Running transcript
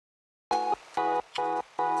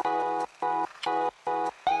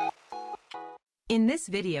In this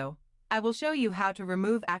video, I will show you how to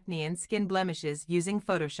remove acne and skin blemishes using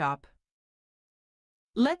Photoshop.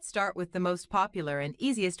 Let's start with the most popular and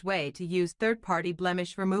easiest way to use third-party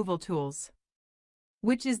blemish removal tools,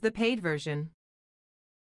 which is the paid version.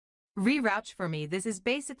 Rewrouch for me, this is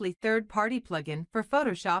basically third-party plugin for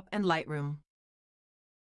Photoshop and Lightroom.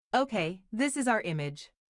 Okay, this is our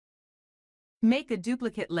image. Make a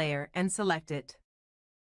duplicate layer and select it.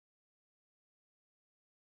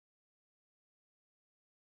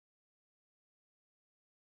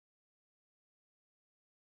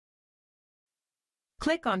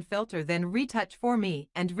 Click on Filter, then Retouch for me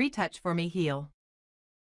and Retouch for me Heal.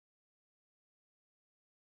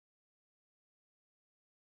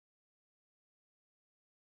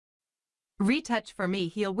 Retouch for me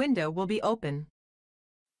Heal window will be open.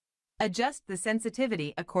 Adjust the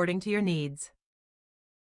sensitivity according to your needs.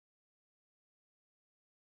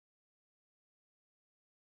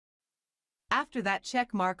 After that,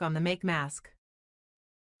 check mark on the Make Mask.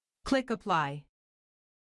 Click Apply.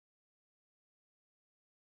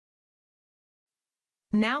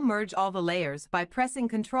 Now merge all the layers by pressing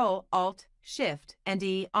Ctrl, Alt, Shift, and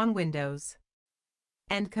E on Windows,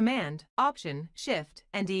 and Command, Option, Shift,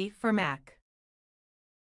 and E for Mac.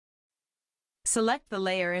 Select the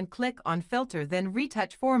layer and click on Filter, then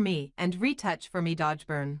Retouch for me and Retouch for me Dodge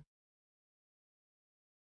Burn.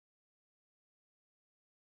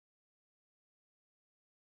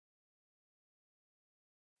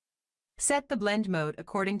 Set the blend mode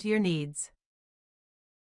according to your needs.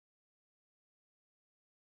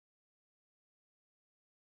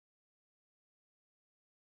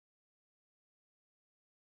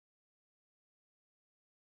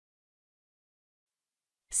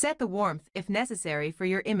 Set the warmth if necessary for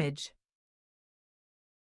your image.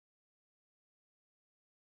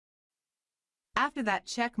 After that,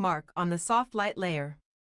 check mark on the soft light layer.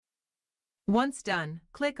 Once done,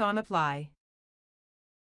 click on Apply.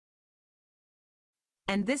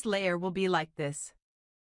 And this layer will be like this.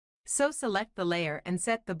 So select the layer and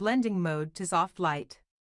set the blending mode to soft light.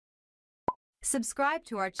 Subscribe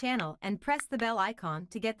to our channel and press the bell icon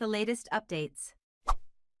to get the latest updates.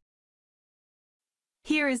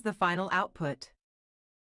 Here is the final output.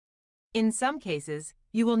 In some cases,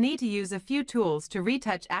 you will need to use a few tools to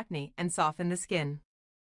retouch acne and soften the skin.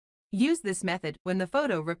 Use this method when the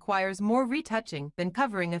photo requires more retouching than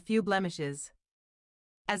covering a few blemishes.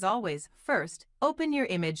 As always, first, open your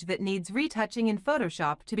image that needs retouching in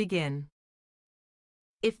Photoshop to begin.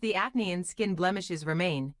 If the acne and skin blemishes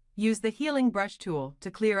remain, use the healing brush tool to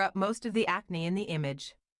clear up most of the acne in the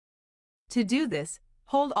image. To do this,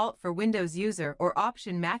 hold Alt for Windows user or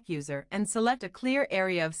Option Mac user and select a clear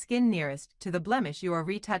area of skin nearest to the blemish you are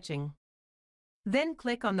retouching. Then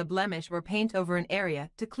click on the blemish or paint over an area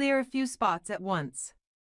to clear a few spots at once.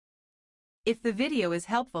 If the video is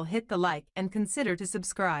helpful, hit the like and consider to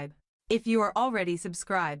subscribe. If you are already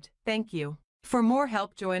subscribed, thank you. For more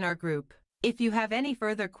help, join our group. If you have any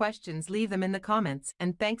further questions, leave them in the comments,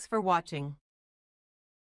 and thanks for watching.